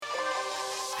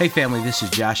Hey family, this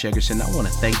is Josh Eggerson. I want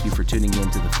to thank you for tuning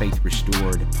in to the Faith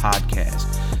Restored podcast.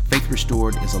 Faith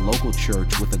Restored is a local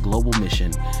church with a global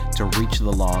mission to reach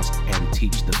the lost and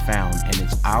teach the found. And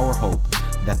it's our hope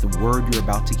that the word you're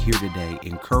about to hear today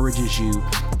encourages you,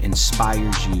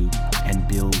 inspires you, and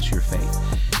builds your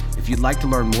faith. If you'd like to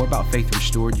learn more about Faith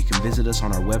Restored, you can visit us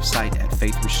on our website at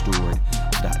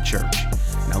faithrestored.church.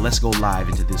 Now let's go live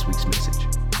into this week's message.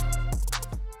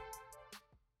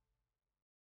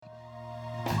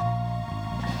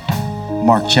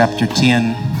 Mark chapter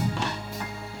 10.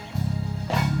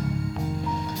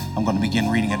 I'm going to begin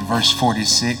reading at verse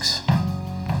 46.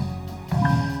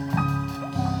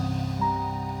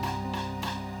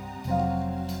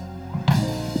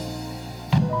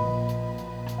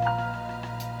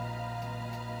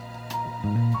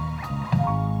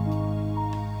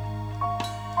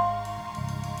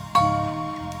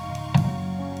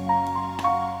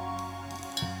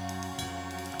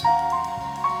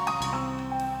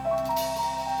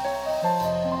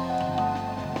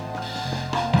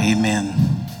 Amen.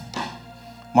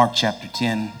 Mark chapter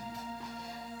 10,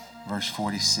 verse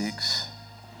 46.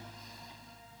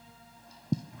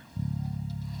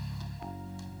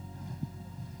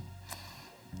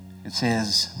 It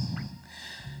says,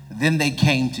 "Then they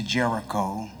came to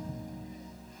Jericho,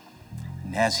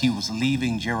 and as he was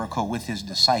leaving Jericho with his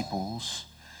disciples,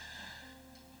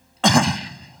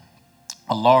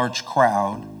 a large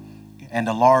crowd and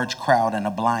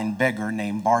a blind beggar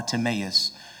named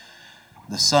Bartimaeus,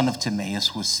 the son of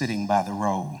Timaeus, was sitting by the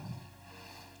road.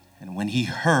 And when he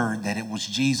heard that it was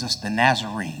Jesus the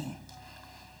Nazarene,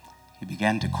 he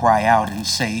began to cry out and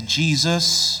say,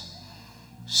 'Jesus,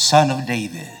 Son of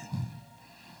David,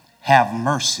 have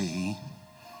mercy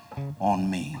on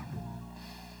me.'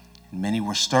 And many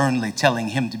were sternly telling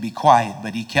him to be quiet,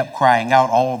 but he kept crying out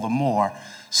all the more,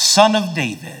 'Son of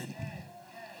David,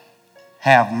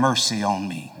 have mercy on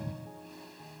me.'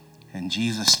 And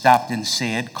Jesus stopped and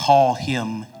said, 'Call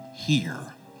him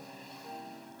here.'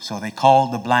 So they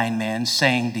called the blind man,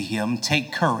 saying to him,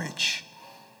 'Take courage,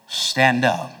 stand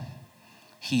up.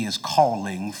 He is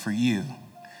calling for you.'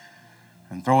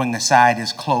 And throwing aside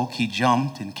his cloak, he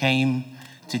jumped and came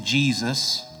to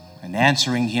Jesus. And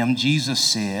answering him, Jesus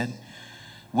said,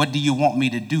 'What do you want me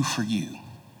to do for you?'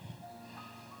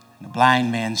 And the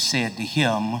blind man said to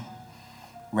him,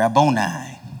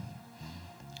 'Rabboni,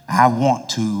 I want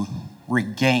to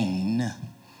regain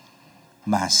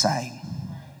my sight.'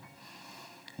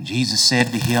 And Jesus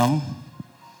said to him,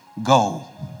 'Go,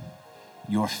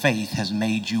 your faith has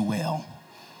made you well.'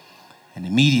 And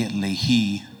immediately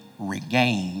he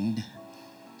regained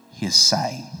his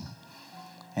sight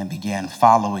and began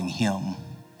following him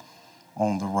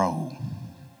on the road."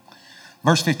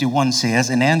 Verse 51 says,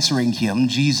 "And answering him,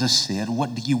 Jesus said,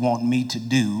 'What do you want me to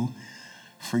do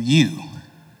for you?'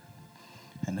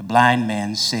 And the blind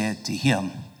man said to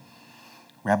him,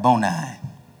 'Rabboni,'"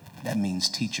 that means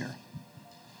teacher,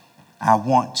 "I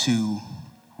want to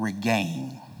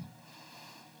regain,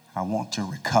 I want to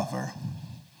recover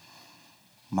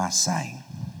my sight.'"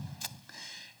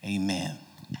 Amen.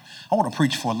 I want to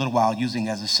preach for a little while using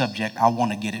as a subject, I want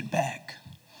to get it back.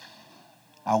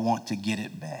 I want to get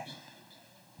it back.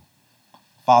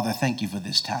 Father, thank you for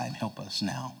this time. Help us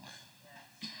now.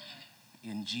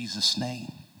 In Jesus'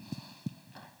 name.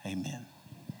 Amen.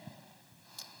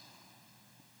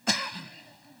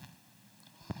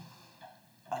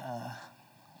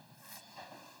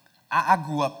 I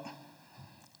grew up,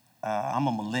 I'm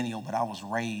a millennial, but I was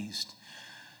raised,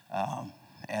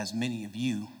 as many of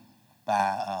you,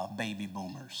 by baby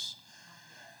boomers.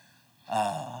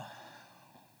 I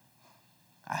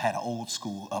had an old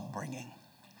school upbringing.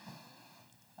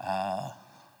 My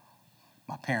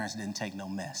parents didn't take no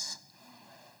mess.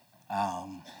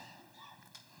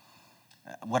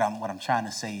 What I'm trying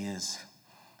to say is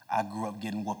I grew up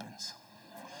getting whoopings.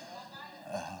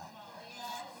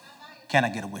 Can I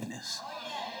get a witness?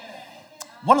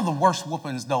 One of the worst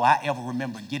whoopings, though, I ever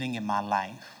remember getting in my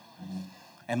life,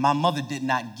 and my mother did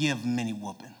not give many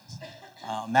whoopings.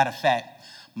 Matter of fact,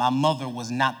 my mother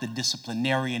was not the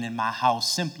disciplinarian in my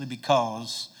house simply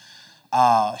because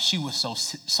she was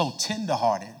so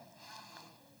tenderhearted.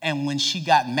 And when she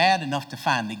got mad enough to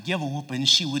finally give a whooping,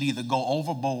 she would either go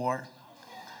overboard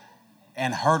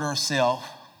and hurt herself,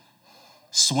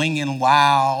 swinging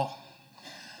wild.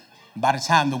 By the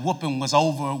time the whooping was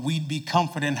over, we'd be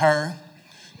comforting her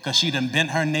because she done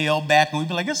bent her nail back, and we'd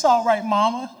be like, "It's all right,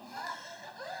 mama.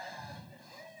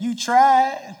 You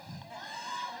tried."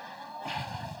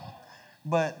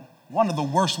 But one of the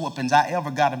worst whoopings I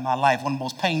ever got in my life, one of the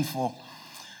most painful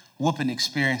whooping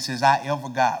experiences I ever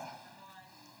got,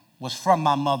 was from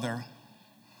my mother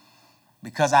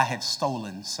because I had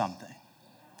stolen something.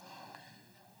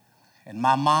 And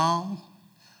my mom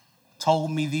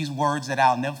told me these words that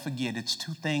I'll never forget. It's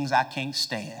two things I can't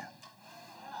stand: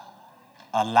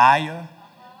 a liar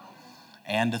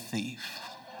and a thief.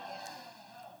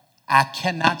 I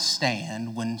cannot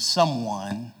stand when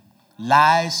someone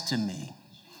lies to me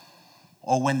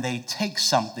or when they take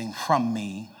something from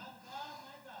me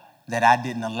that I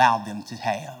didn't allow them to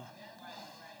have.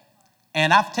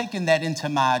 And I've taken that into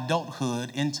my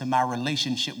adulthood, into my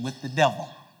relationship with the devil.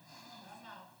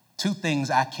 Two things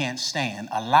I can't stand: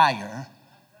 a liar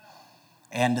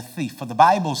and a thief. For the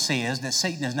Bible says that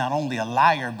Satan is not only a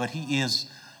liar, but he is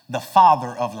the father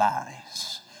of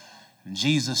lies. And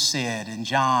Jesus said in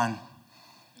John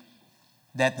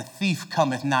that the thief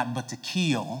cometh not but to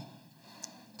kill,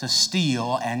 to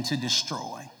steal, and to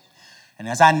destroy. And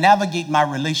as I navigate my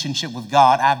relationship with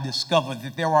God, I've discovered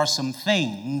that there are some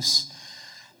things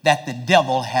that the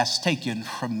devil has taken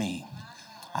from me.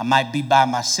 I might be by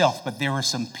myself, but there is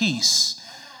some peace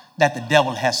that the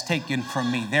devil has taken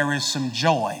from me. There is some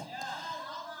joy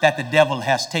that the devil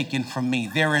has taken from me.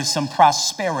 There is some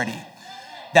prosperity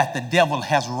that the devil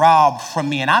has robbed from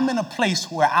me. And I'm in a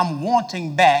place where I'm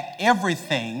wanting back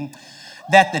everything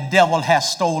that the devil has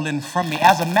stolen from me.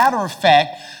 As a matter of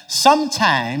fact,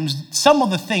 sometimes some of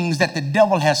the things that the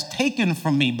devil has taken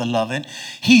from me, beloved,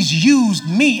 he's used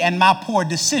me and my poor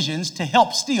decisions to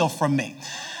help steal from me.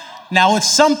 Now,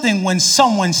 it's something when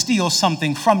someone steals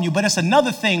something from you, but it's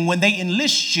another thing when they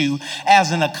enlist you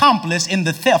as an accomplice in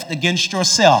the theft against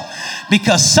yourself.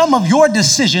 Because some of your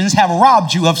decisions have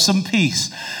robbed you of some peace.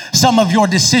 Some of your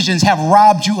decisions have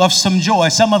robbed you of some joy.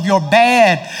 Some of your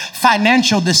bad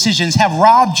financial decisions have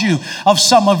robbed you of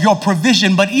some of your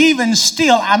provision. But even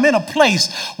still, I'm in a place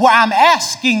where I'm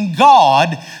asking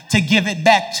God to give it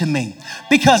back to me.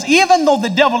 Because even though the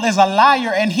devil is a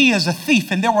liar and he is a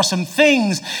thief, and there were some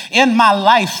things in my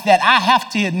life that I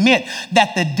have to admit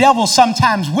that the devil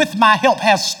sometimes with my help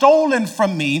has stolen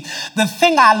from me, the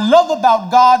thing I love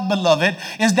about God, beloved,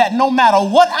 is that no matter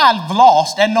what I've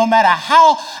lost and no matter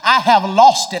how I have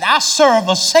lost it, I serve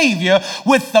a Savior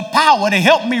with the power to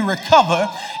help me recover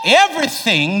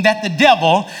everything that the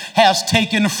devil has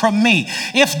taken from me.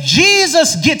 If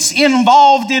Jesus gets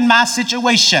involved in my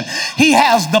situation, he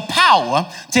has the power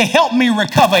to help me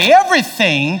recover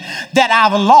everything that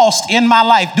I've lost in my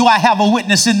life. Do I have a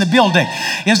witness in the building?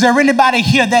 Is there anybody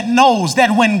here that knows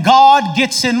that when God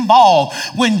gets involved,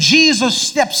 when Jesus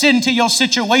steps into your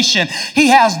situation, he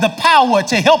has the power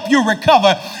to help you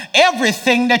recover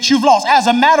everything that you've lost? As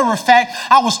a matter of fact,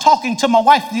 I was talking to my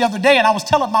wife the other day, and I was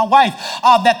telling my wife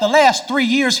that the last 3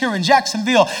 years here in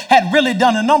Jacksonville had really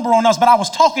done a number on us. But I was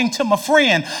talking to my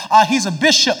friend, he's a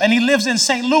bishop and he lives in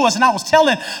St. Louis, and I was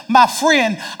telling my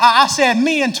friend, I said,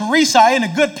 me and Teresa are in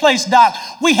a good place, Doc.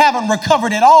 We haven't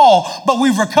recovered it all, but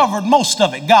we've recovered most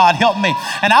of it. God help me.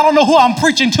 And I don't know who I'm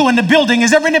preaching to in the building.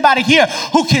 Is there anybody here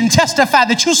who can testify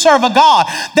that you serve a God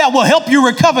that will help you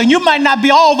recover? And you might not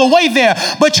be all the way there,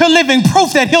 but you're living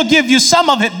proof that he'll give you some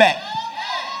of it back.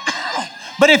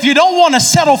 But if you don't want to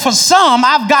settle for some,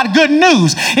 I've got good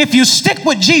news. If you stick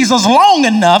with Jesus long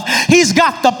enough, he's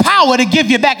got the power to give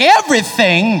you back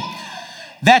everything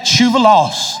that you've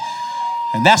lost.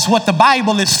 And that's what the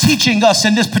Bible is teaching us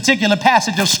in this particular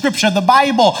passage of Scripture. The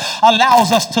Bible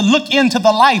allows us to look into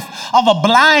the life of a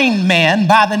blind man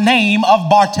by the name of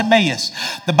Bartimaeus.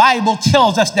 The Bible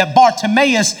tells us that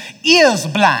Bartimaeus is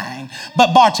blind,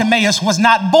 but Bartimaeus was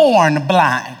not born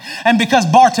blind. And because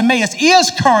Bartimaeus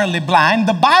is currently blind,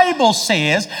 the Bible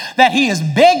says that he is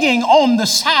begging on the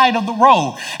side of the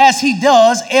road, as he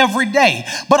does every day.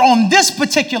 But on this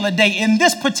particular day, in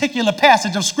this particular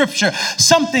passage of Scripture,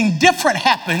 something different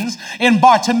happens in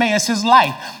Bartimaeus'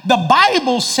 life. The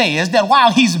Bible says that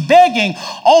while he's begging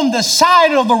on the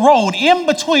side of the road in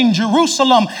between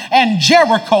Jerusalem and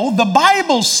Jericho, the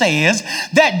Bible says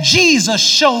that Jesus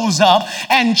shows up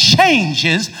and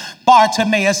changes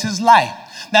Bartimaeus' life.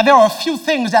 Now, there are a few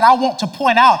things that I want to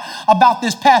point out about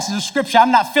this passage of Scripture.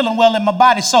 I'm not feeling well in my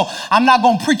body, so I'm not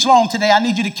going to preach long today. I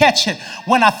need you to catch it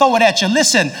when I throw it at you.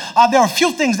 Listen, there are a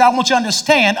few things that I want you to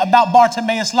understand about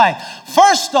Bartimaeus' life.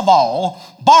 First of all,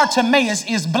 Bartimaeus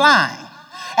is blind.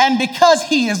 And because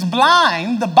he is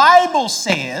blind, the Bible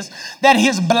says that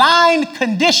his blind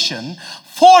condition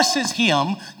forces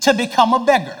him to become a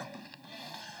beggar.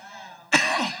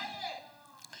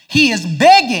 He is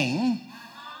begging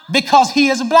because he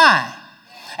is blind.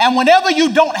 And whenever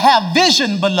you don't have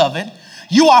vision, beloved,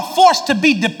 You are forced to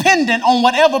be dependent on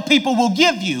whatever people will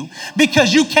give you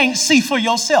because you can't see for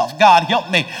yourself. God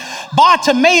help me.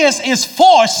 Bartimaeus is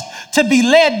forced to be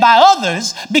led by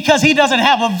others because he doesn't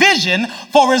have a vision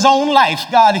for his own life.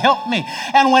 God help me.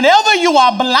 And whenever you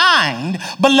are blind,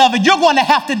 beloved, you're going to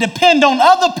have to depend on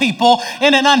other people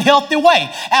in an unhealthy way.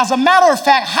 As a matter of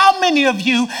fact, how many of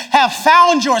you have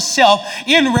found yourself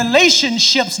in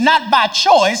relationships not by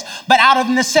choice, but out of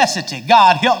necessity?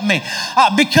 God help me.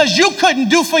 Because you couldn't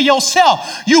do for yourself.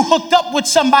 You hooked up with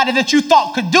somebody that you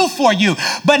thought could do for you.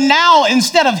 But now,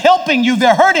 instead of helping you,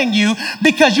 they're hurting you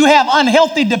because you have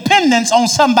unhealthy dependence on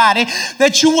somebody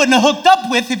that you wouldn't have hooked up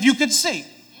with if you could see.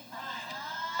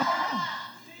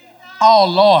 Oh,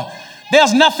 Lord.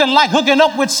 There's nothing like hooking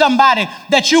up with somebody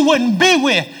that you wouldn't be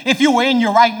with if you were in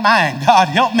your right mind. God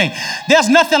help me. There's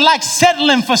nothing like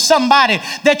settling for somebody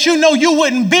that you know you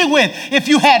wouldn't be with if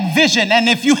you had vision and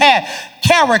if you had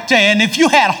character and if you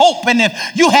had hope and if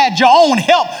you had your own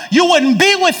help. You wouldn't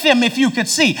be with them if you could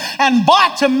see. And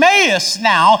Bartimaeus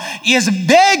now is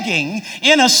begging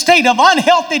in a state of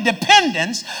unhealthy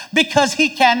dependence because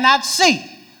he cannot see.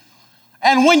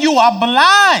 And when you are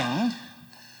blind,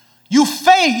 you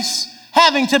face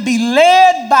having to be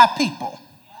led by people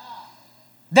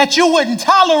that you wouldn't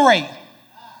tolerate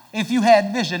if you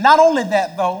had vision. Not only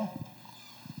that, though,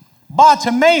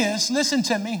 Bartimaeus, listen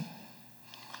to me,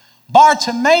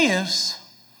 Bartimaeus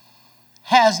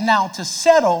has now to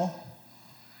settle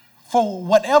for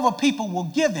whatever people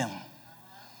will give him.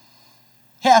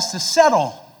 He has to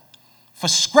settle for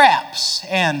scraps,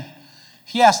 and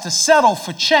he has to settle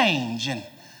for change, and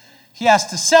he has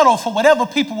to settle for whatever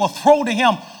people will throw to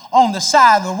him on the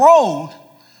side of the road.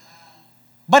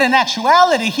 But in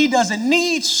actuality, he doesn't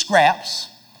need scraps.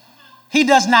 He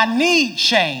does not need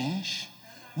change.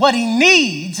 What he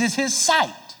needs is his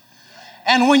sight.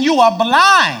 And when you are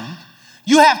blind,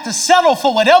 you have to settle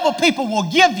for whatever people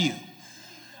will give you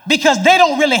because they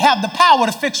don't really have the power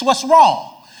to fix what's wrong.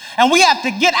 And we have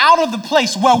to get out of the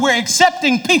place where we're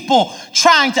accepting people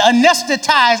trying to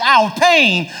anesthetize our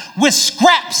pain with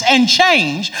scraps and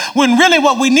change, when really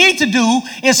what we need to do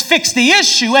is fix the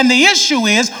issue. And the issue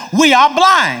is we are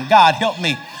blind. God help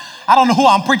me. I don't know who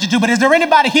I'm preaching to, but is there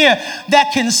anybody here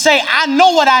that can say, I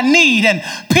know what I need and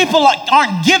people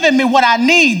aren't giving me what I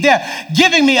need? They're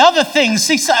giving me other things.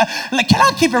 See, can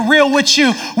I keep it real with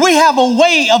you? We have a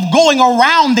way of going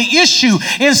around the issue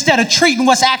instead of treating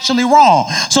what's actually wrong.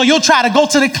 So you'll try to go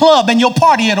to the club and you'll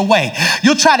party it away.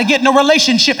 You'll try to get in a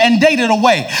relationship and date it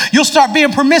away. You'll start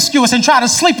being promiscuous and try to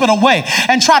sleep it away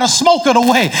and try to smoke it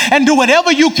away and do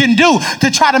whatever you can do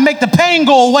to try to make the pain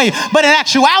go away. But in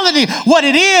actuality, what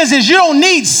it is you don't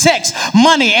need sex,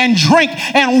 money, and drink,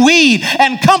 and weed,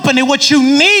 and company. What you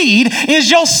need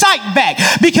is your sight back.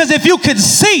 Because if you could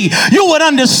see, you would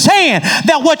understand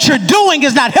that what you're doing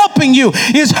is not helping you,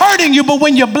 it's hurting you. But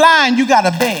when you're blind, you got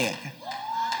to beg.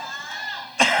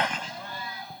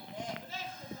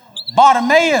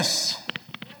 Bartimaeus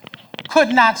could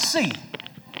not see.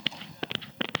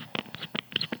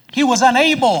 He was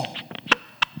unable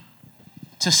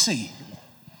to see.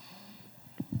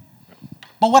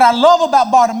 But what I love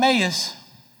about Bartimaeus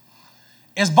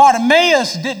is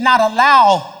Bartimaeus did not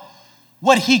allow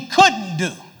what he couldn't do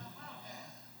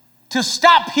to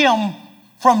stop him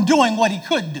from doing what he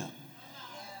could do.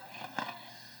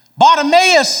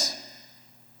 Bartimaeus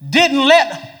didn't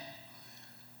let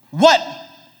what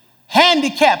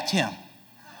handicapped him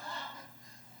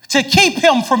to keep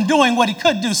him from doing what he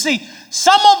could do. See,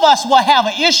 some of us will have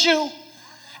an issue,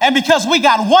 and because we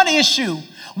got one issue,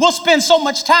 we'll spend so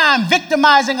much time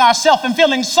victimizing ourselves and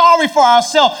feeling sorry for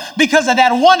ourselves because of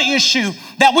that one issue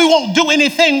that we won't do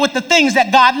anything with the things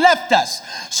that God left us.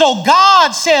 So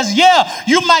God says, yeah,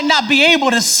 you might not be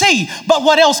able to see, but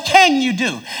what else can you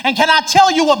do? And can I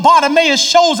tell you what Bartimaeus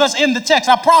shows us in the text?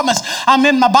 I promise I'm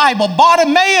in my Bible.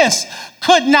 Bartimaeus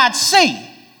could not see.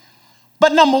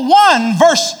 But number one,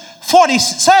 verse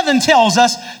 47 tells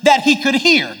us that he could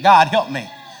hear. God help me.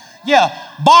 Yeah,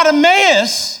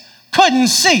 Bartimaeus couldn't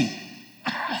see,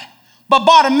 but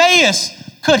Bartimaeus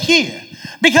could hear.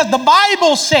 Because the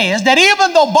Bible says that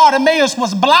even though Bartimaeus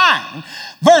was blind,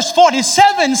 verse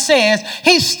 47 says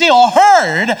he still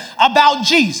heard about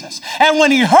Jesus. And when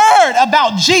he heard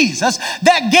about Jesus,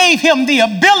 that gave him the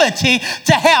ability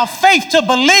to have faith to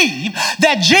believe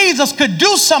that Jesus could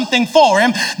do something for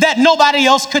him that nobody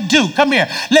else could do. Come here,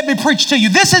 let me preach to you.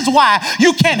 This is why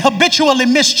you can't habitually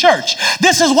miss church.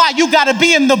 This is why you got to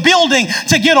be in the building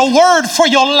to get a word for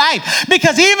your life.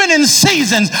 Because even in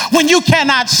seasons when you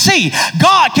cannot see,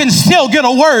 God can still get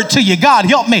a word to you. God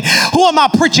help me. Who am I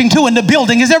preaching to in the building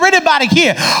building, is there anybody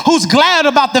here who's glad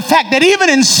about the fact that even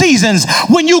in seasons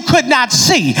when you could not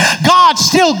see, God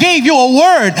still gave you a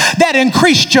word that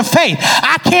increased your faith?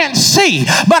 I can't see,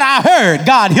 but I heard.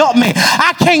 God help me.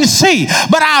 I can't see,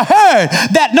 but I heard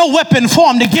that no weapon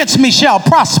formed against me shall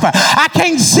prosper. I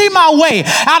can't see my way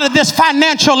out of this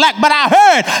financial lack, but I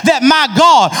heard that my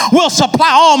God will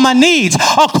supply all my needs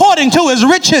according to his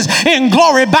riches in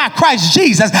glory by Christ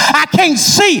Jesus. I can't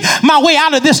see my way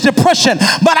out of this depression,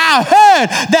 but I heard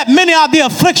that many are the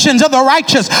afflictions of the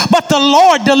righteous, but the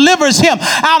Lord delivers him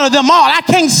out of them all. I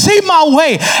can't see my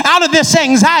way out of this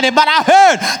anxiety, but I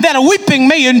heard that weeping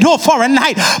may endure for a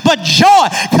night, but joy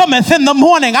cometh in the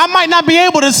morning. I might not be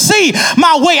able to see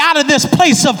my way out of this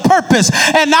place of purpose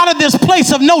and out of this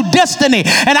place of no destiny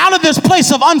and out of this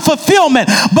place of unfulfillment,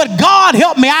 but God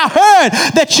help me. I heard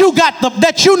that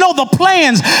you know the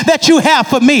plans that you have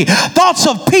for me, thoughts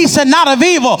of peace and not of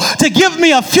evil, to give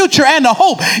me a future and a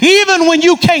hope. Even when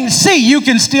you can't see, you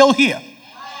can still hear.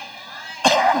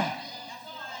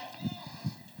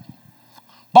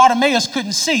 Bartimaeus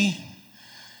couldn't see,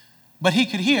 but he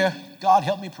could hear. God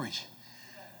help me preach.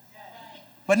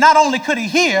 But not only could he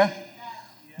hear,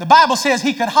 the Bible says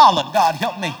he could holler. God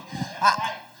help me.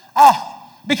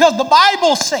 Because the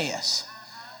Bible says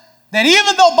that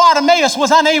even though Bartimaeus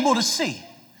was unable to see,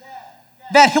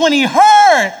 that when he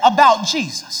heard about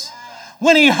Jesus,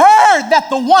 when he heard that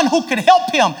the one who could help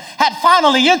him had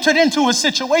finally entered into a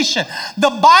situation,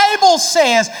 the Bible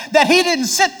says that he didn't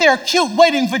sit there cute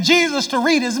waiting for Jesus to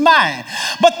read his mind.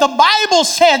 But the Bible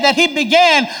said that he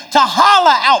began to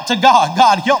holler out to God.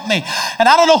 God help me. And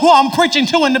I don't know who I'm preaching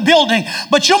to in the building,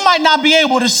 but you might not be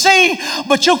able to see,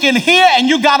 but you can hear and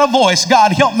you got a voice.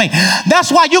 God help me.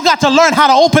 That's why you got to learn how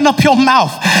to open up your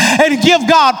mouth and give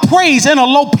God praise in a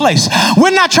low place.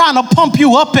 We're not trying to pump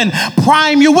you up and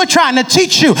prime you. We're trying to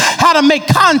teach you how to make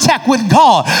contact with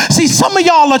God. See, some of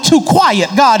y'all are too quiet.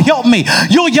 God help me.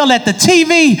 You'll yell at the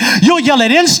TV. You'll yell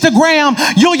at Instagram.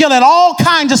 You'll yell at all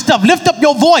kinds of stuff. Lift up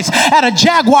your voice at a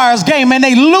Jaguars game and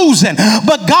they losing.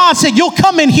 But God said you'll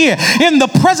come in here in the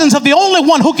presence of the only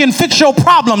one who can fix your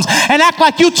problems and act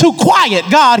like you're too quiet.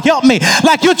 God help me.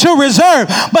 Like you're too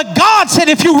reserved. But God said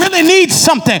if you really need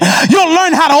something, you'll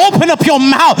learn how to open up your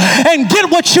mouth and get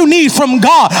what you need from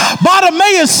God.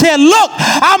 Bartimaeus said, look,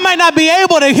 I might not be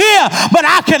able to hear, but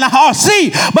I can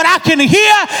see, but I can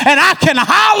hear and I can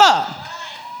holler.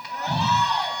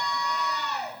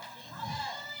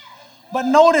 But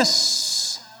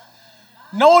notice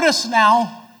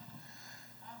now,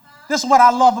 this is what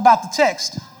I love about the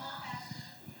text.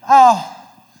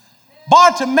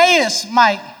 Bartimaeus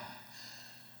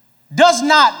does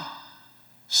not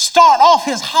start off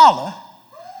his holler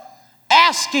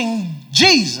asking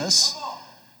Jesus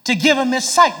to give him his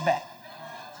sight back.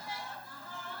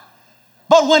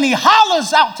 But when he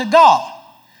hollers out to God,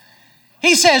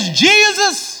 he says,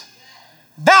 Jesus,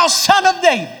 thou son of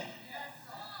David,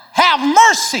 have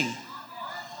mercy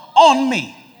on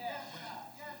me.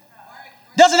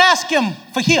 Doesn't ask him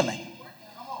for healing,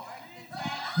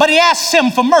 but he asks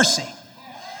him for mercy.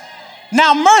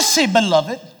 Now, mercy,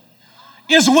 beloved,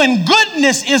 is when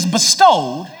goodness is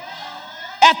bestowed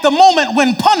at the moment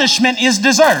when punishment is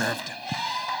deserved.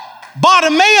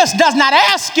 Bartimaeus does not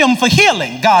ask him for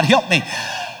healing, God help me,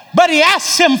 but he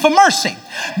asks him for mercy,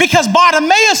 because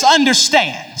Bartimaeus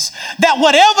understands that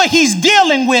whatever he's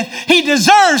dealing with, he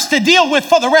deserves to deal with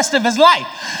for the rest of his life.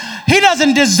 He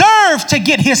doesn't deserve to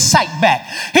get his sight back.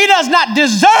 He does not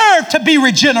deserve to be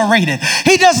regenerated.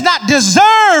 He does not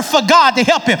deserve for God to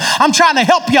help him. I'm trying to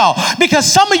help y'all, because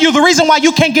some of you, the reason why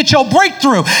you can't get your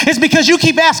breakthrough is because you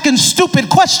keep asking stupid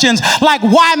questions like,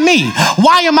 why me?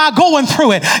 Why am I going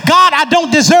through it? God, I don't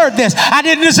deserve this. I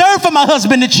didn't deserve for my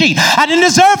husband to cheat. I didn't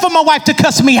deserve for my wife to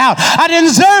cuss me out. I didn't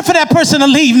deserve for that person to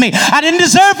leave me. I didn't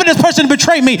deserve for this person to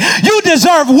betray me. You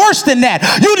deserve worse than that.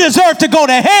 You deserve to go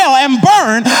to hell and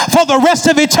burn for the rest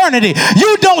of eternity.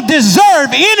 You don't deserve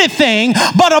anything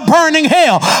but a burning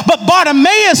hell. But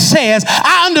Bartimaeus says,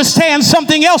 I understand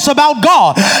something else about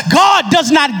God. God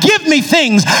does not give me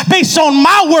things based on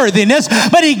my worthiness,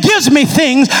 but he gives me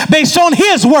things based on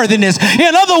his worthiness.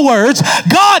 In other words,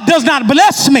 God does not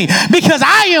bless me because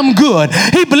I am good.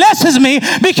 He blesses me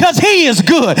because he is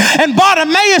good. And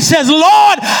Bartimaeus says,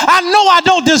 Lord, I know I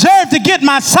don't deserve to get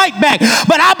my sight back,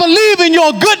 but I believe in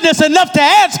your goodness enough to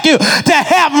ask you to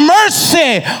have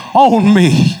mercy on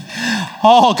me.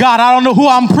 Oh God, I don't know who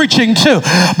I'm preaching to,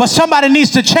 but somebody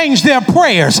needs to change their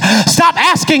prayers. Stop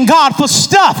asking God for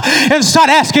stuff and start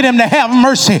asking him to have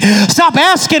mercy. Stop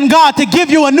asking God to give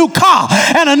you a new car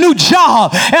and a new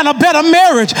job and a better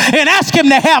marriage and ask him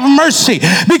to have mercy,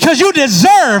 because you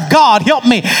deserve, God help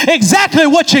me, exactly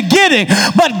what you're getting,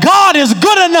 but God is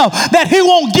good enough that he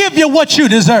won't give you what you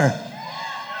deserve.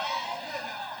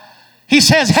 He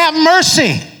says, have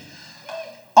mercy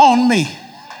on me.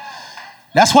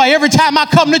 That's why every time I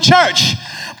come to church,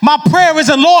 my prayer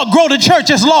isn't, Lord, grow the church.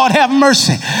 It's, Lord, have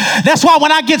mercy. That's why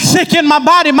when I get sick in my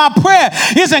body, my prayer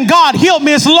isn't, God, heal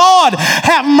me. It's, Lord,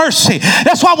 have mercy.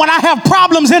 That's why when I have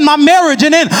problems in my marriage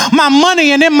and in my money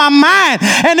and in my mind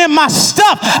and in my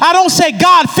stuff, I don't say,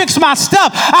 God, fix my stuff.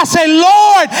 I say,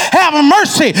 Lord, have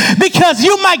mercy, because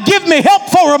you might give me help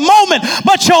for a moment,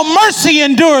 but your mercy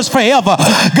endures forever.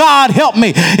 God, help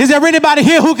me. Is there anybody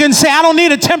here who can say, I don't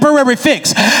need a temporary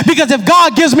fix? Because if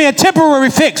God gives me a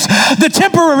temporary fix, the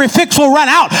temporary fix will run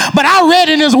out. But I read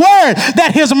in his word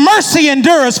that his mercy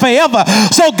endures forever.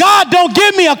 So God, don't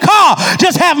give me a car,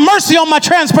 just have mercy on my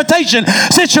transportation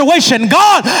situation.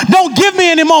 God, don't give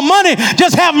me any more money,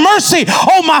 just have mercy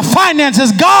on my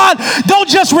finances. God, don't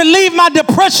just relieve my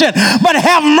depression, but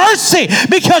have mercy,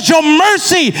 because your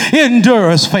mercy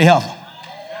endures forever.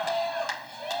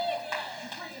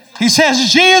 He says,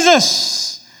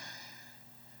 Jesus,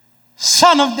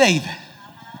 Son of David,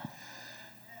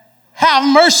 have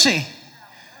mercy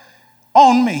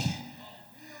on me.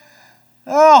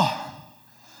 Oh,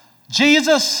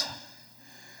 Jesus,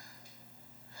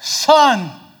 Son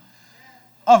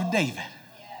of David.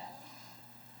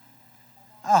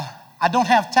 I don't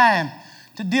have time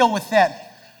to deal with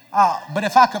that, but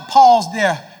if I could pause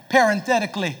there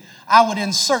parenthetically, I would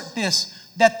insert this,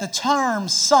 that the term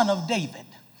Son of David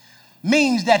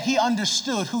means that he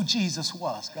understood who Jesus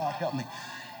was. God help me.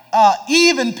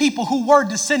 Even people who were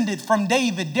descended from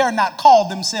David dare not call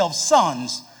themselves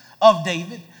sons of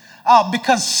David,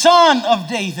 because Son of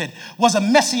David was a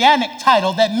messianic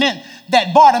title that meant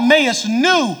that Bartimaeus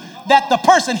knew that the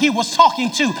person he was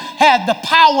talking to had the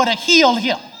power to heal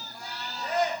him.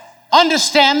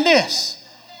 Understand this,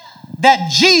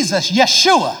 that Jesus,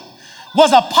 Yeshua,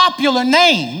 was a popular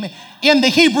name in the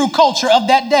Hebrew culture of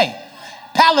that day.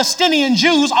 Palestinian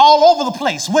Jews all over the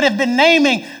place would have been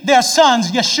naming their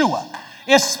sons Yeshua,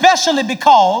 especially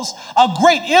because a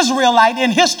great Israelite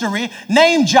in history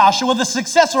named Joshua, the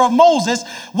successor of Moses,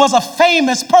 was a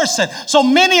famous person. So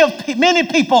many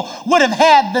people would have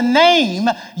had the name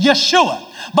Yeshua.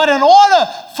 But in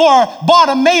order for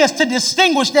Bartimaeus to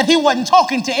distinguish that he wasn't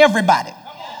talking to everybody,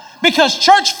 because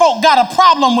church folk got a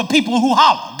problem with people who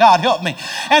holler. God help me.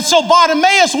 And so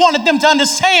Bartimaeus wanted them to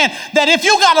understand that if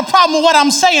you got a problem with what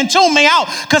I'm saying, tune me out,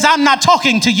 because I'm not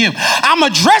talking to you. I'm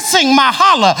addressing my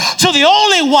holler to the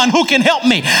only one who can help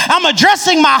me. I'm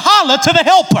addressing my holler to the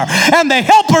helper. And the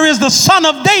helper is the Son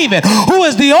of David, who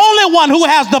is the only one who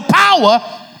has the power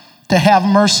to have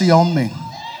mercy on me.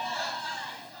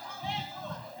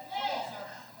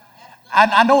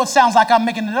 I know it sounds like I'm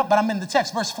making it up, but I'm in the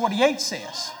text. Verse 48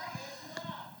 says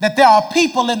that there are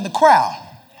people in the crowd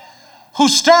who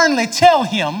sternly tell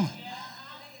him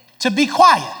to be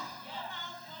quiet.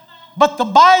 But the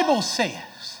Bible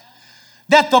says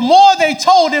that the more they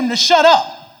told him to shut up,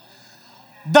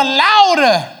 the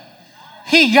louder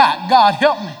he got. God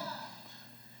help me.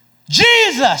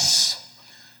 Jesus,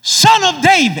 Son of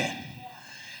David,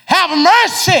 have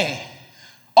mercy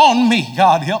on me.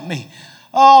 God help me.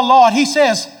 Oh Lord, he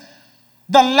says,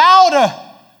 the louder,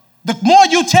 the more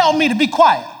you tell me to be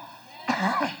quiet,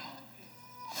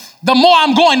 the more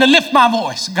I'm going to lift my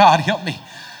voice. God help me.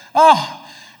 Oh,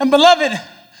 and beloved,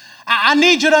 I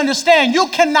need you to understand, you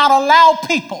cannot allow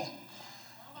people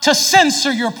to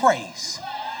censor your praise.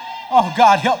 Oh,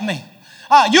 God help me.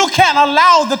 You can't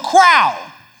allow the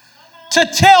crowd to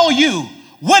tell you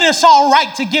when it's all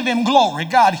right to give him glory.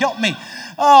 God help me.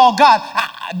 Oh, God,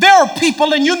 there are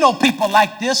people, and you know people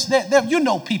like this. You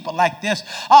know people like this.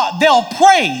 They'll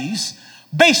praise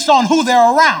based on who they're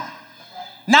around,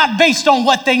 not based on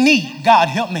what they need. God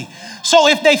help me. So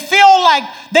if they feel like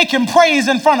they can praise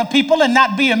in front of people and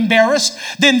not be embarrassed,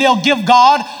 then they'll give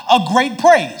God a great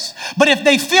praise. But if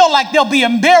they feel like they'll be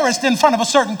embarrassed in front of a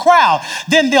certain crowd,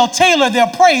 then they'll tailor their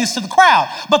praise to the crowd.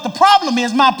 But the problem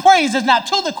is, my praise is not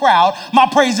to the crowd. My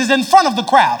praise is in front of the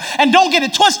crowd. And don't get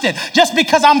it twisted. Just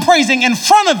because I'm praising in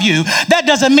front of you, that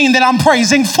doesn't mean that I'm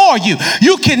praising for you.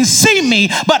 You can see me,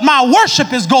 but my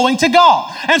worship is going to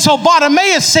God. And so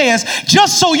Bartimaeus says,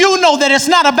 just so you know that it's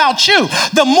not about you,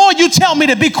 the more you tell me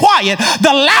to be quiet,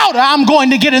 the louder I'm going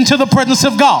to get into the presence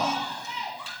of God.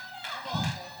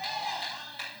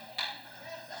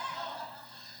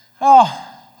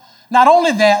 Not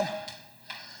only that,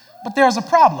 but there's a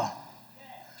problem.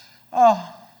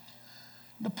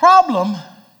 The problem,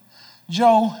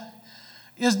 Joe,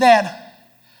 is that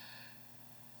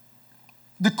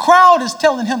the crowd is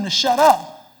telling him to shut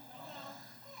up,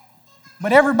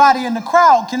 but everybody in the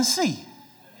crowd can see.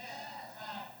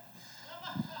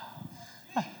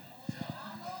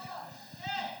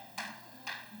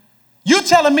 You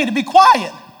telling me to be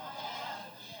quiet,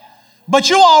 but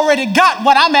you already got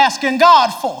what I'm asking God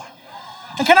for.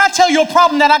 And can I tell you a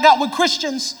problem that I got with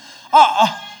Christians?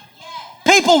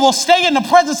 People will stay in the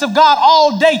presence of God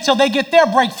all day till they get their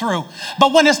breakthrough.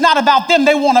 But when it's not about them,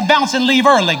 they want to bounce and leave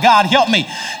early. God help me.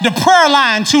 The prayer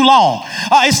line too long.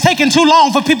 It's taking too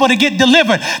long for people to get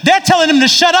delivered. They're telling them to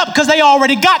shut up because they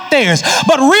already got theirs.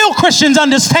 But real Christians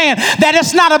understand that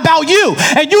it's not about you.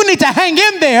 And you need to hang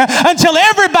in there until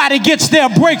everybody gets their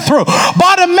breakthrough.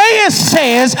 Bartimaeus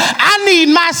says, I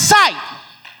need my sight.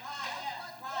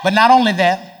 But not only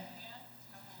that,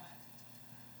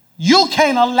 you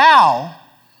can't allow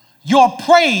your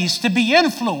praise to be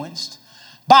influenced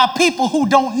by people who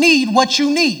don't need what you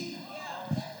need.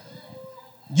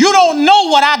 You don't know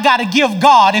what I got to give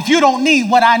God if you don't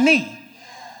need what I need.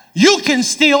 You can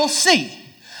still see.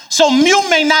 So you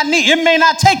may not need, it may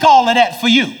not take all of that for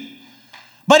you.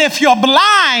 But if you're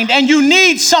blind and you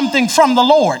need something from the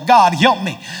Lord, God help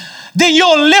me, then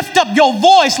you'll lift up your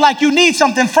voice like you need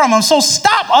something from him. So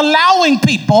stop allowing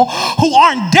people who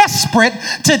aren't desperate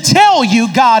to tell you,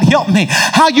 God help me,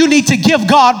 how you need to give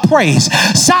God praise.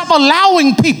 Stop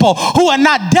allowing people who are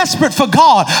not desperate for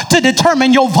God to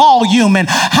determine your volume and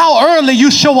how early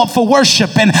you show up for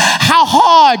worship and how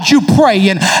hard you pray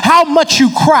and how much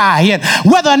you cry and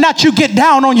whether or not you get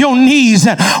down on your knees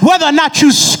and whether or not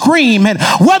you scream and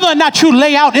whether or not you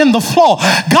lay out in the floor.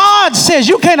 God says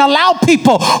you can't allow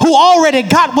people who already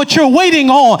got what you're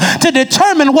waiting on to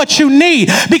determine what you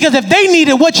need, because if they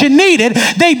needed what you needed,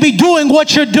 they'd be doing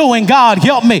what you're doing. God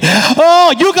help me.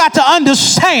 Oh, you got to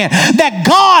understand that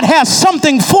God has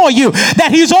something for you that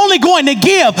he's only going to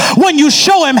give when you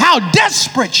show him how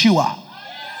desperate you are.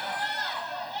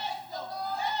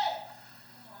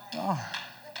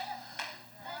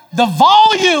 The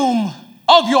volume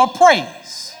of your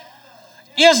praise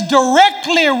is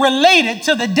directly related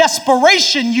to the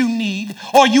desperation you need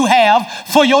or you have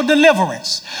for your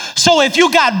deliverance. So if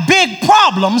you got big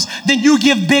problems, then you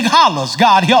give big hollers.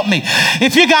 God help me.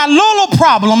 If you got little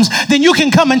problems, then you can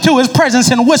come into his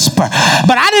presence and whisper.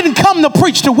 But I didn't come to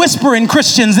preach to whispering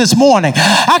Christians this morning.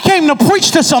 I came to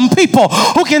preach to some people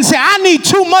who can say, I need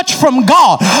too much from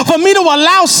God for me to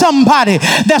allow somebody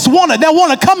that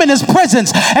want to come in his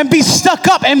presence and be stuck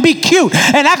up and be cute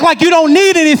and act like you don't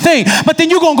need anything, but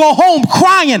then you're going to go home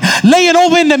crying, laying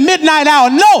over in the midnight hour.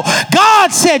 No,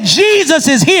 God said Jesus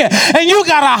is here, and you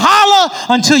got to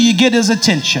holler until you get his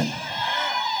attention.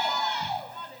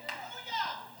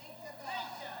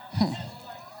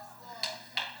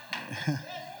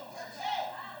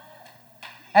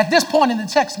 At this point in the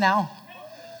text now,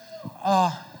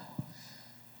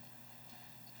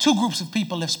 two groups of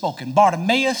people have spoken.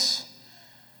 Bartimaeus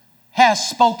has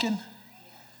spoken.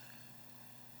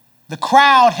 The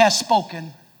crowd has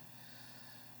spoken,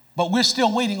 but we're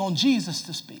still waiting on Jesus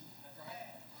to speak.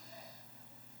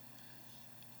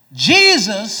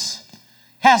 Jesus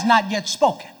has not yet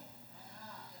spoken,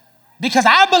 because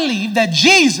I believe that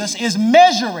Jesus is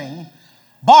measuring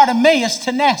Bartimaeus'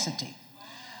 tenacity.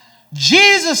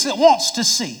 Jesus wants to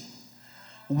see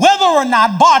whether or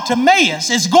not Bartimaeus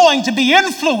is going to be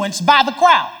influenced by the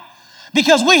crowd,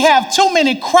 because we have too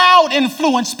many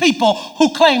crowd-influenced people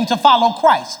who claim to follow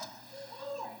Christ.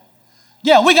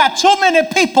 Yeah, we got too many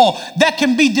people that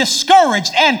can be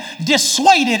discouraged and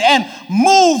dissuaded and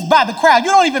moved by the crowd. You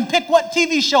don't even pick what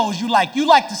TV shows you like. You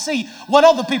like to see what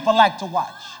other people like to watch.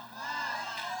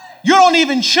 You don't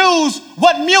even choose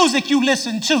what music you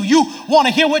listen to. You want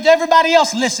to hear what everybody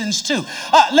else listens to.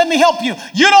 Let me help you.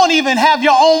 You don't even have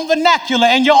your own vernacular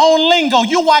and your own lingo.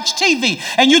 You watch TV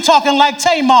and you talking like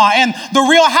Tamar and the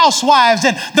Real Housewives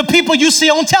and the people you see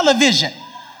on television.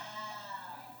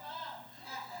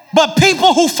 But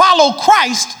people who follow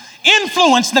Christ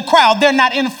influence the crowd. They're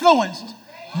not influenced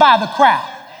by the crowd.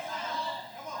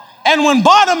 And when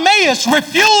Bartimaeus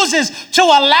refuses to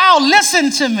allow, listen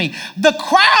to me, the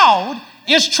crowd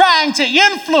is trying to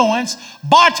influence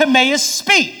Bartimaeus'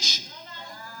 speech.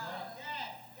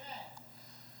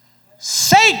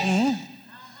 Satan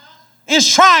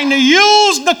is trying to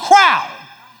use the crowd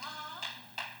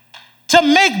to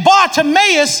make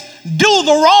Bartimaeus do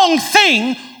the wrong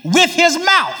thing with his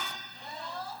mouth.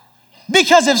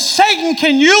 Because if Satan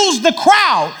can use the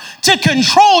crowd to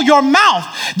control your mouth,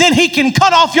 then he can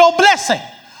cut off your blessing.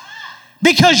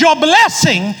 because your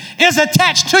blessing is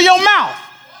attached to your mouth.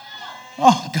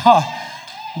 Oh, God.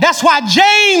 That's why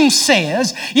James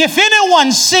says, if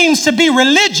anyone seems to be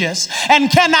religious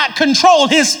and cannot control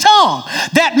his tongue,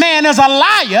 that man is a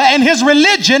liar and his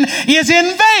religion is in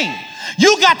vain.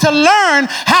 You got to learn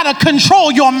how to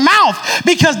control your mouth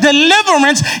because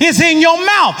deliverance is in your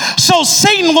mouth. So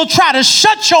Satan will try to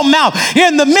shut your mouth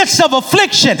in the midst of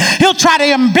affliction. He'll try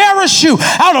to embarrass you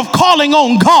out of calling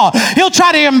on God. He'll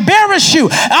try to embarrass you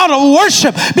out of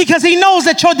worship because he knows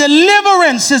that your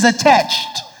deliverance is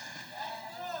attached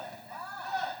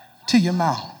to your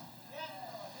mouth.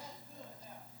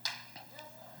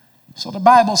 So the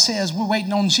Bible says we're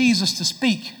waiting on Jesus to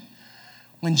speak.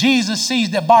 When Jesus sees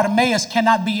that Bartimaeus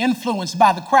cannot be influenced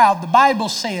by the crowd, the Bible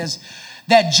says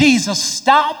that Jesus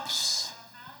stops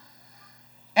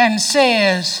and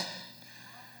says,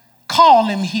 call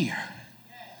him here.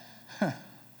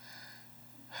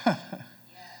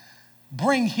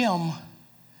 Bring him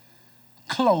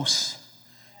close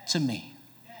to me.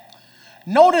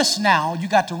 Notice now, you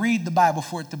got to read the Bible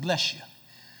for it to bless you.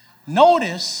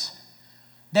 Notice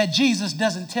that Jesus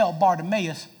doesn't tell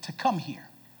Bartimaeus to come here.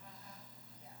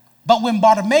 But when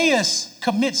Bartimaeus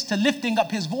commits to lifting up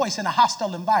his voice in a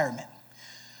hostile environment,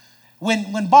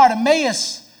 when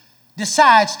Bartimaeus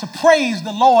decides to praise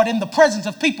the Lord in the presence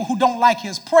of people who don't like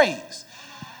his praise,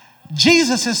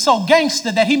 Jesus is so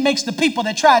gangster that he makes the people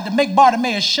that tried to make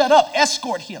Bartimaeus shut up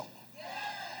escort him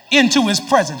into his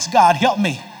presence. God, help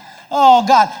me. Oh,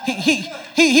 God,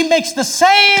 he makes the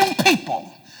same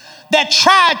people that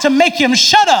tried to make him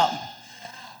shut up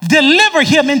deliver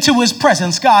him into his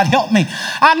presence. God, help me.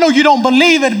 I know you don't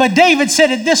believe it, but David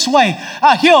said it this way.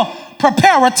 He'll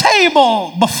prepare a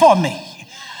table before me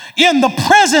in the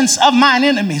presence of mine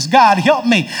enemies. God, help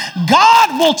me.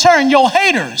 God will turn your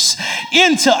haters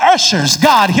into ushers.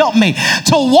 God, help me.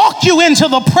 To walk you into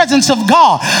the presence of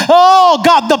God. Oh,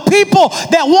 God, the people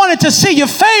that wanted to see you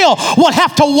fail will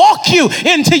have to walk you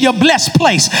into your blessed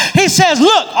place. He says,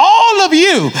 look, all of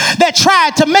you that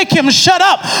tried to make him shut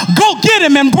up, go get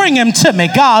him and bring him to me.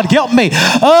 God, help me.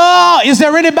 Is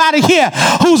there anybody here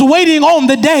who's waiting on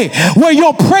the day where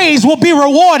your praise will be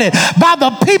rewarded by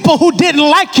the people who didn't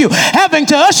like you having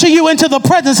to usher you into the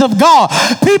presence of God?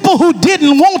 People who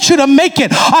didn't want you to make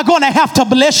it are going to have to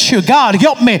bless you. God,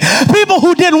 help me. People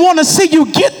who didn't want to see you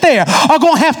get there are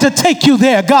going to have to take you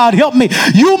there. God, help me.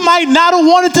 You might not have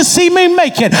wanted to see me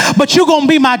make it, but you're going to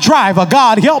be my driver.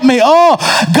 God, help me. Oh,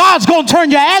 God's going to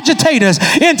turn your agitators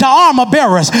into armor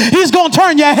bearers. He's going to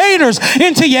turn your haters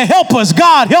into your helpers.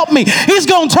 God, help me. He's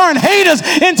going to turn haters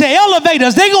into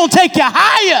elevators. They're going to take you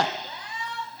higher.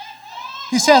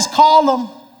 He says, call them.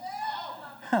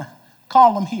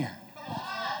 Call them here.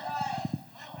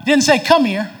 He didn't say, come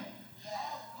here.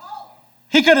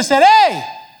 He could have said, hey,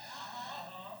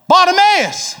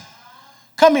 Bartimaeus,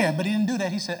 come here. But he didn't do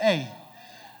that. He said, hey,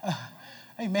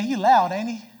 hey, man, he loud, ain't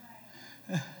he?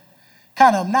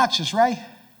 Kind of obnoxious, right?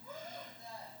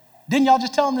 Didn't y'all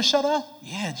just tell him to shut up?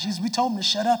 Yeah, Jesus, we told him to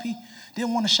shut up. He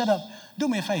didn't want to shut up. Do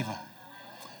me a favor.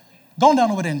 Go on down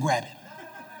over there and grab it.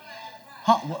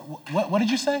 Huh? What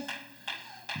did you say?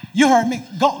 You heard me.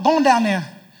 Go on down there,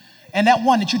 and that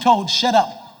one that you told, shut up,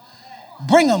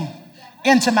 bring him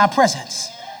into my presence.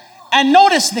 And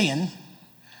notice then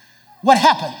what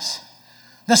happens.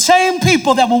 The same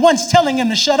people that were once telling him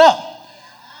to shut up,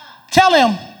 tell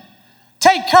him,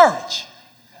 take courage,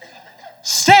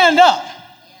 stand up.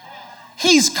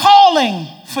 He's calling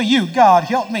for you. God,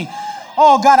 help me.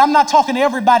 Oh, God, I'm not talking to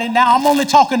everybody now. I'm only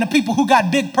talking to people who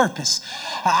got big purpose.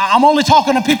 I'm only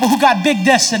talking to people who got big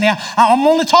destiny. I'm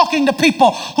only talking to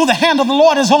people who the hand of the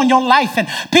Lord is on your life, and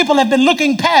people have been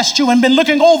looking past you and been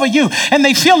looking over you, and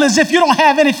they feel as if you don't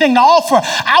have anything to offer.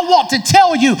 I want to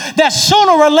tell you that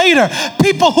sooner or later,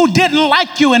 people who didn't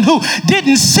like you and who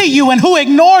didn't see you and who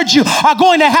ignored you are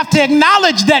going to have to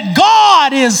acknowledge that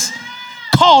God is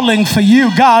calling for you.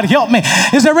 God, help me.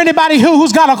 Is there anybody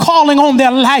who's got a calling on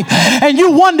their life and you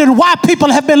wondered why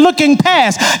people have been looking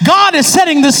past? God is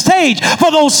setting the stage for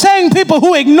those same people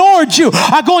who ignored you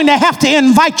are going to have to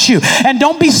invite you. And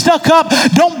don't be stuck up.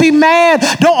 Don't be mad.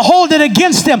 Don't hold it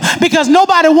against them, because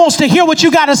nobody wants to hear what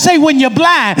you got to say when you're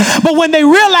blind. But when they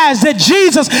realize that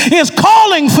Jesus is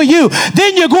calling for you,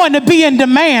 then you're going to be in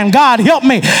demand. God, help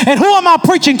me. And who am I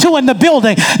preaching to in the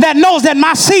building that knows that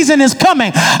my season is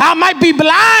coming? I might be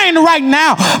blind right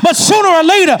now, but sooner or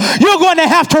later you're going to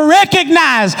have to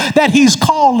recognize that he's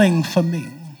calling for me.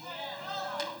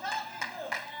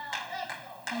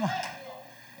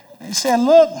 He said,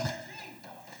 look,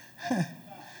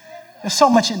 there's so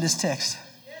much in this text.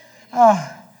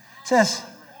 It says,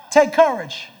 take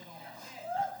courage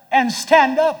and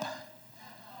stand up.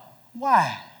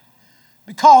 Why?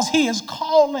 Because he is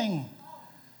calling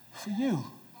for you.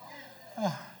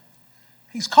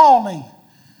 He's calling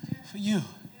for you.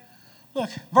 Look,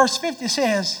 verse 50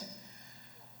 says,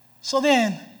 so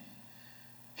then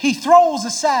he throws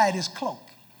aside his cloak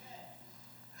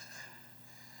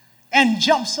and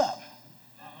jumps up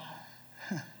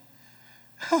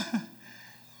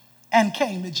and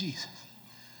came to Jesus.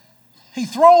 He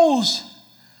throws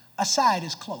aside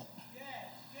his cloak.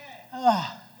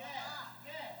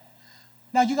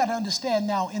 Now you got to understand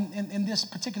now in this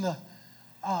particular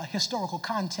historical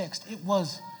context, it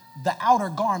was the outer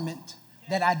garment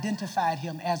that identified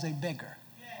him as a beggar.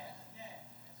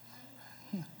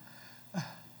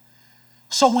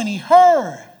 So when he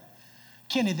heard,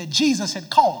 Kenny, that Jesus had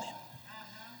called him,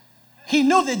 he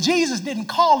knew that Jesus didn't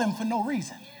call him for no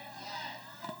reason.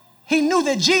 He knew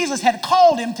that Jesus had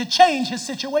called him to change his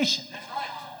situation.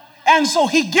 And so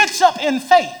he gets up in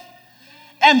faith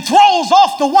and throws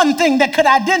off the one thing that could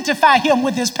identify him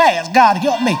with his past. God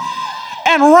help me.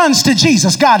 And runs to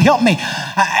Jesus. God help me.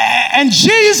 And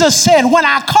Jesus said, when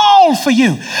I called for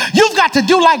you, you've got to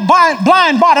do like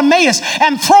blind Bartimaeus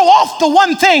and throw off the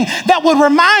one thing that would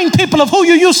remind people of who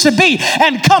you used to be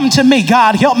and come to me.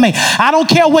 God help me. I don't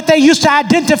care what they used to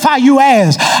identify you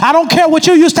as. I don't care what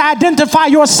you used to identify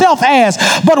yourself as.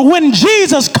 But when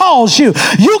Jesus calls you,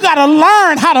 you got to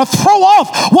learn how to throw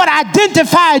off what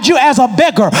identified you as a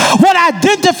beggar, what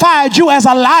identified you as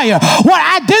a liar, what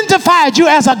identified you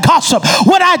as a gossip,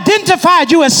 what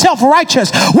identified you as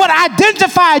self-righteous, what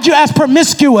identified you as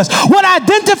promiscuous, what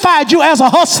identified you as a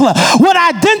hustler, what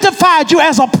identified you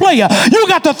as a player. You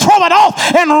got to throw it off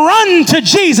and run to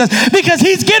Jesus because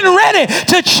he's getting ready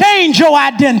to change your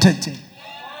identity.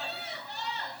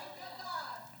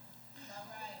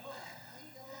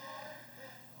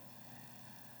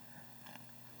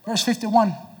 Verse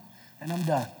 51, and I'm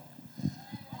done.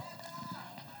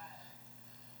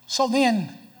 So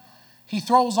then he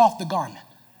throws off the garment.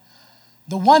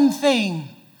 The one thing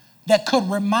that could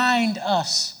remind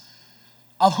us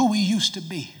of who we used to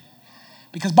be.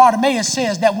 Because Bartimaeus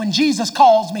says that when Jesus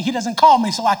calls me, he doesn't call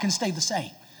me so I can stay the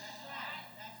same.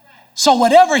 So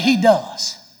whatever he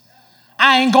does,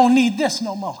 I ain't gonna need this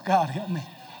no more. God help me.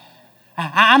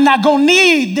 I'm not going to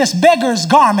need this beggar's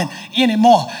garment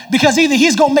anymore because either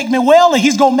he's going to make me well or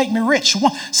he's going to make me rich.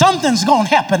 Something's going to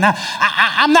happen.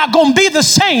 I'm not going to be the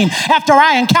same after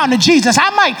I encounter Jesus. I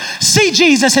might see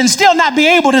Jesus and still not be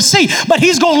able to see, but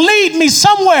he's going to lead me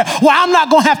somewhere where I'm not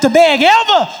going to have to beg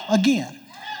ever again.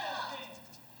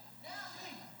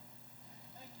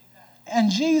 And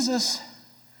Jesus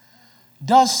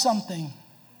does something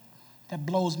that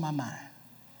blows my mind.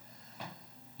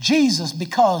 Jesus,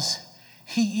 because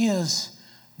he is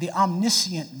the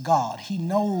omniscient God. He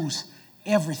knows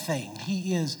everything.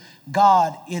 He is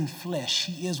God in flesh.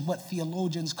 He is what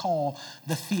theologians call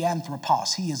the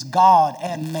theanthropos. He is God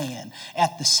and man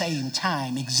at the same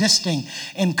time, existing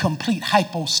in complete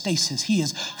hypostasis. He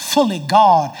is fully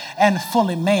God and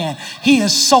fully man. He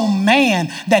is so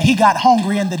man that he got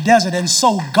hungry in the desert, and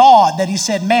so God that he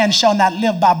said, man shall not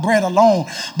live by bread alone,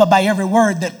 but by every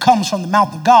word that comes from the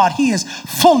mouth of God. He is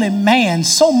fully man,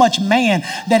 so much man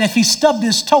that if he stubbed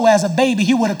his toe as a baby,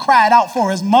 he would have cried out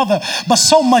for his mother, but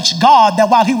so much God that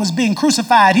while he was being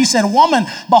crucified, he said, woman,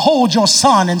 behold your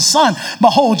son, and son,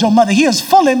 behold your mother. He is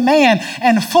fully man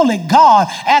and fully God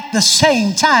at the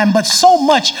same time, but so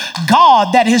much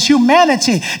God that his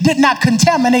humanity did not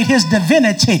contaminate his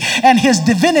divinity, and his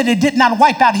divinity did not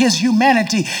wipe out his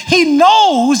humanity. He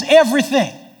knows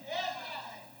everything.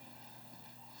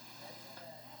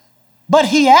 But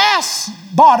he asks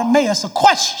Bartimaeus a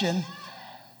question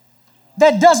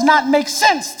that does not make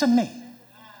sense to me.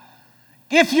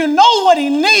 If you know what he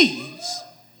needs,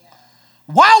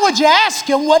 why would you ask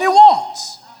him what he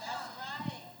wants?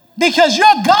 Because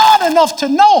you're God enough to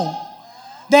know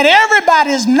that everybody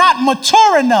is not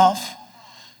mature enough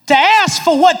to ask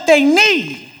for what they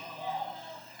need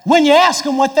when you ask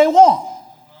them what they want.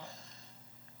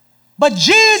 But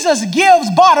Jesus gives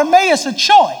Bartimaeus a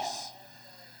choice.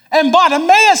 And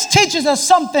Bartimaeus teaches us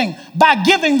something by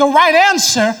giving the right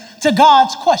answer to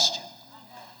God's question.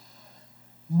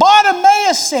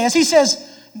 Bartimaeus says,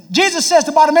 Jesus says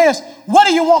to Bartimaeus, what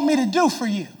do you want me to do for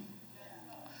you?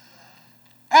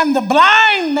 And the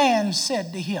blind man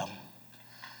said to him,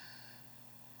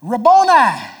 Rabboni,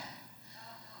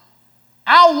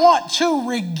 I want to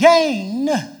regain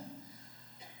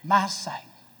my sight.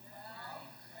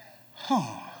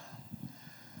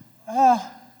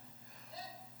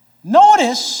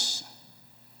 Notice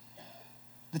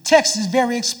the text is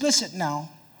very explicit now.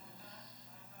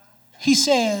 He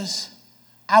says,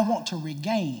 I want to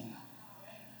regain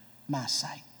my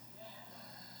sight.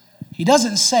 He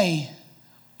doesn't say,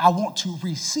 I want to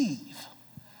receive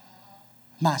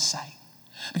my sight.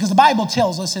 Because the Bible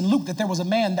tells us in Luke that there was a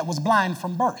man that was blind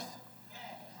from birth.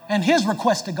 And his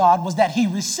request to God was that he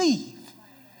receive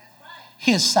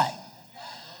his sight.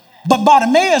 But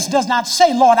Bartimaeus does not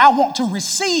say, Lord, I want to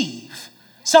receive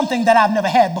something that I've never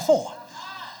had before.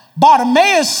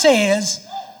 Bartimaeus says,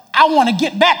 I want to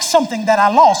get back something that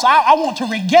I lost. I want to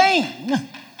regain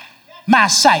my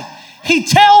sight. He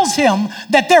tells him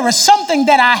that there is something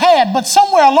that I had, but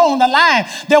somewhere along the line,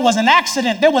 there was an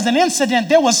accident, there was an incident,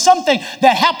 there was something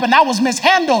that happened. I was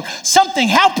mishandled. Something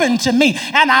happened to me,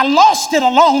 and I lost it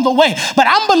along the way. But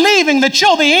I'm believing that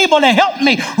you'll be able to help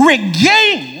me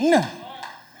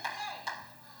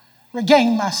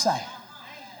regain my sight.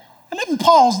 And let me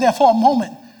pause there for a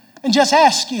moment and just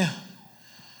ask you,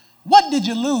 what did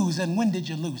you lose and when did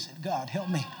you lose it? God, help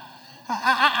me.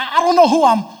 I don't know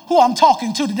who I'm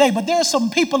talking to today, but there are some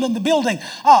people in the building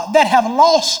that have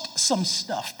lost some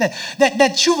stuff,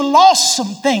 that you've lost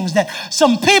some things, that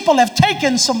some people have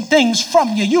taken some things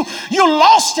from you. You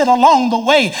lost it along the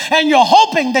way, and you're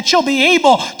hoping that you'll be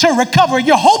able to recover.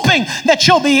 You're hoping that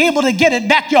you'll be able to get it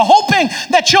back. You're hoping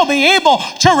that you'll be able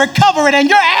to recover it, and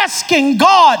you're asking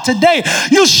God today.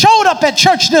 You showed up at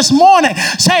church this morning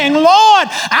saying, Lord,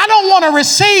 I don't want to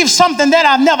receive something that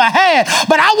I've never had,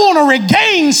 but I want to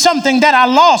regain something that I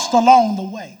lost along the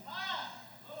way.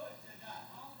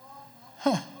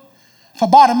 For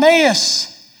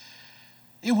Bartimaeus,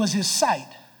 it was his sight.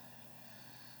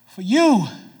 For you,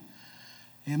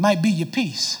 it might be your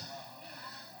peace.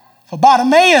 For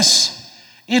Bartimaeus,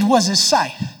 it was his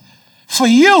sight. For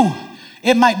you,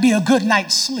 it might be a good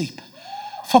night's sleep.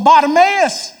 For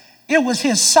Bartimaeus, it was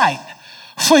his sight.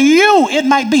 For you, it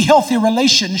might be healthy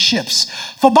relationships.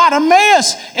 For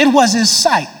Bartimaeus, it was his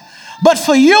sight. But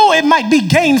for you, it might be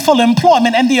gainful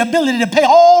employment and the ability to pay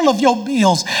all of your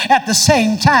bills at the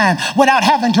same time without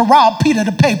having to rob Peter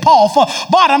to pay Paul. For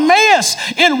Bartimaeus,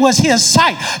 it was his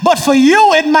sight. But for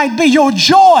you, it might be your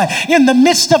joy in the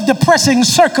midst of depressing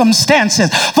circumstances.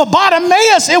 For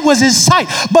Bartimaeus, it was his sight.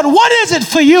 But what is it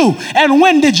for you, and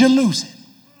when did you lose it?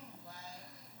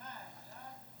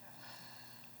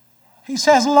 He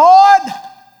says, Lord,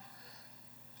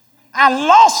 I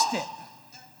lost it.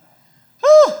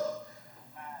 Whew.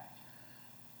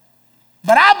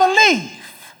 But I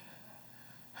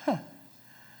believe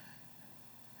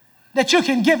that you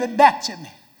can give it back to me.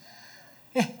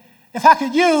 If I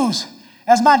could use,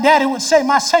 as my daddy would say,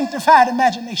 my sanctified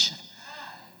imagination,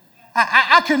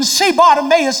 I can see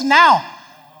Bartimaeus now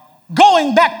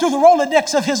going back through the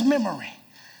Rolodex of his memory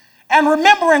and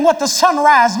remembering what the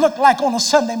sunrise looked like on a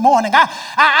Sunday morning.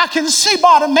 I can see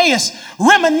Bartimaeus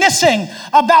reminiscing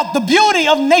about the beauty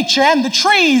of nature and the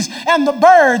trees and the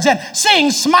birds and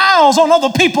seeing smiles on other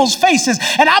people's faces.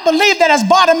 And I believe that as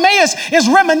Bartimaeus is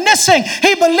reminiscing,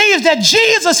 he believes that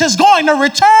Jesus is going to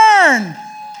return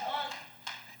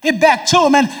it back to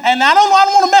him. And I don't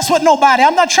want to mess with nobody.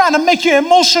 I'm not trying to make you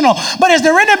emotional. But is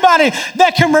there anybody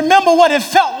that can remember what it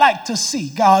felt like to see?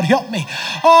 God, help me.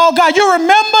 Oh, God, you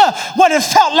remember what it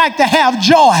felt like to have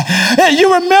joy.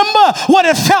 You remember what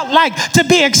it felt like to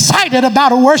be excited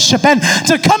about a worship and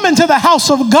to come into the house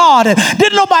of God. And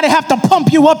didn't nobody have to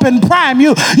pump you up and prime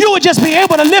you. You would just be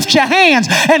able to lift your hands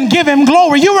and give him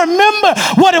glory. You remember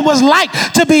what it was like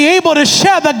to be able to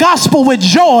share the gospel with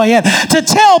joy and to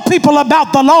tell people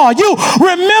about the Lord. You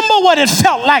remember what it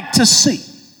felt like to see.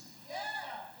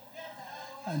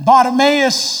 And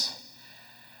Bartimaeus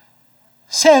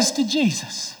says to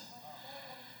Jesus,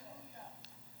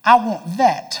 I want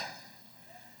that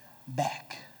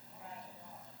back.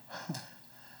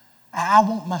 I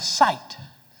want my sight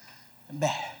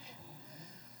back.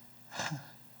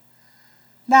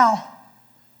 Now,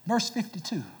 verse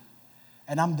 52,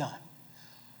 and I'm done.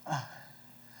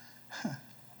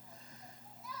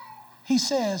 He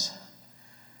says,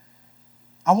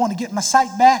 I want to get my sight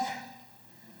back.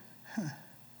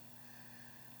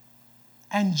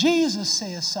 And Jesus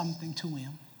says something to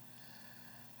him.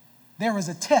 There is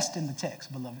a test in the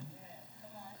text, beloved.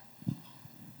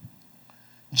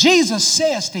 Jesus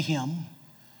says to him,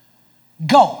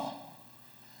 go.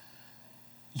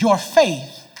 Your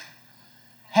faith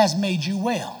has made you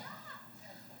well.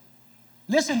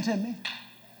 Listen to me.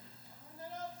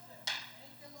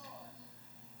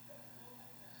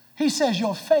 He says,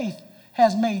 your faith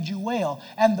has made you well.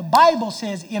 And the Bible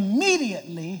says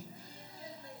immediately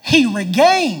he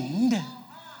regained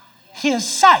his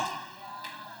sight.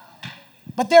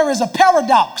 But there is a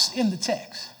paradox in the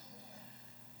text.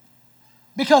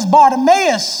 Because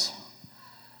Bartimaeus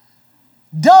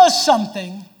does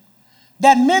something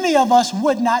that many of us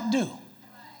would not do.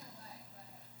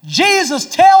 Jesus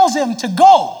tells him to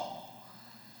go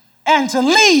and to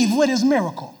leave with his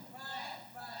miracle.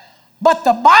 But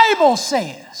the Bible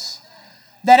says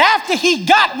that after he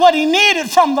got what he needed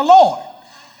from the Lord,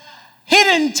 he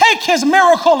didn't take his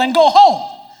miracle and go home.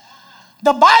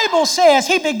 The Bible says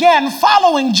he began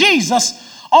following Jesus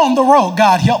on the road.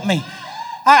 God help me.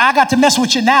 I got to mess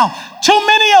with you now. Too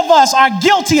many of us are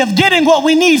guilty of getting what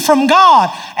we need from God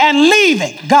and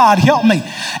leaving, God help me,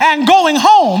 and going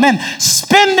home and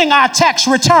spending our tax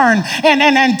return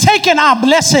and taking our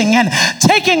blessing and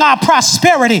taking our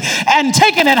prosperity and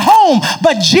taking it home.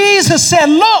 But Jesus said,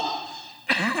 look,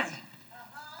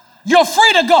 you're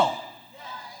free to go.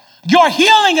 Your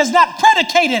healing is not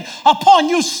predicated upon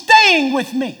you staying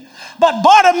with me. But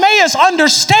Bartimaeus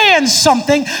understands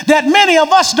something that many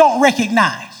of us don't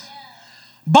recognize.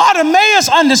 Bartimaeus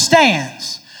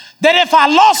understands that if I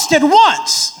lost it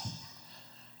once,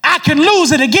 I can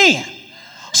lose it again.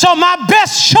 So my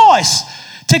best choice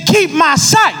to keep my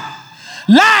sight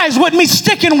lies with me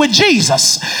sticking with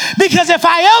Jesus. Because if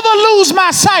I ever lose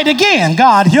my sight again,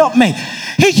 God help me,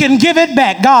 he can give it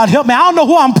back. God help me. I don't know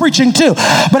who I'm preaching to,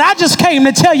 but I just came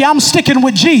to tell you I'm sticking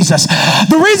with Jesus.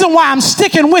 The reason why I'm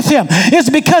sticking with him is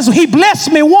because he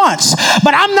blessed me once,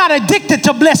 but I'm not addicted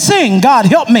to blessing. God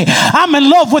help me. I'm in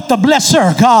love with the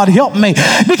blesser. God help me.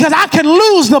 Because I can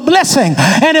lose the blessing,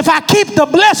 and if I keep the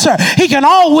blesser, he can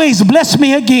always bless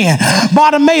me again.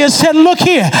 Bartimaeus said, look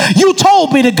here, you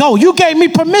told me to go. You gave me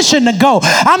permission to go.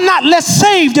 I'm not less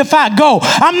saved if I go.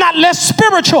 I'm not less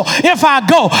spiritual if I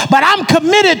go, but I'm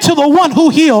committed to the one who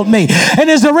healed me. And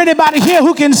is there anybody here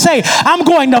who can say, I'm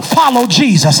going to follow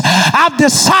Jesus? I've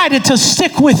decided to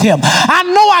stick with him. I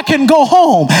know I can go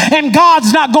home and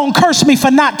God's not going to curse me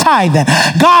for not tithing.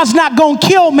 God's not going to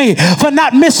kill me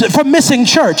for missing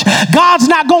church. God's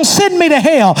not going to send me to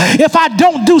hell if I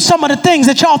don't do some of the things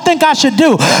that y'all think I should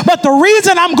do. But the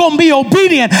reason I'm going to be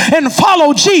obedient and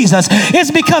follow Jesus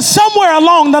is because somewhere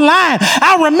along the line,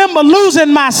 I remember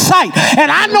losing my sight.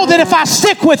 And I know that if I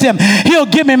stick with him, he'll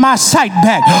give me my sight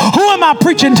back. Who am I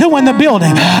preaching to in the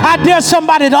building? I dare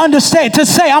somebody to understand, to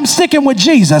say, I'm sticking with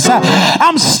Jesus.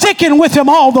 I'm sticking with him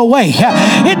all the way.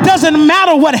 It doesn't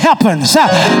matter what happens.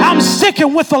 I'm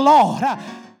sticking with the Lord.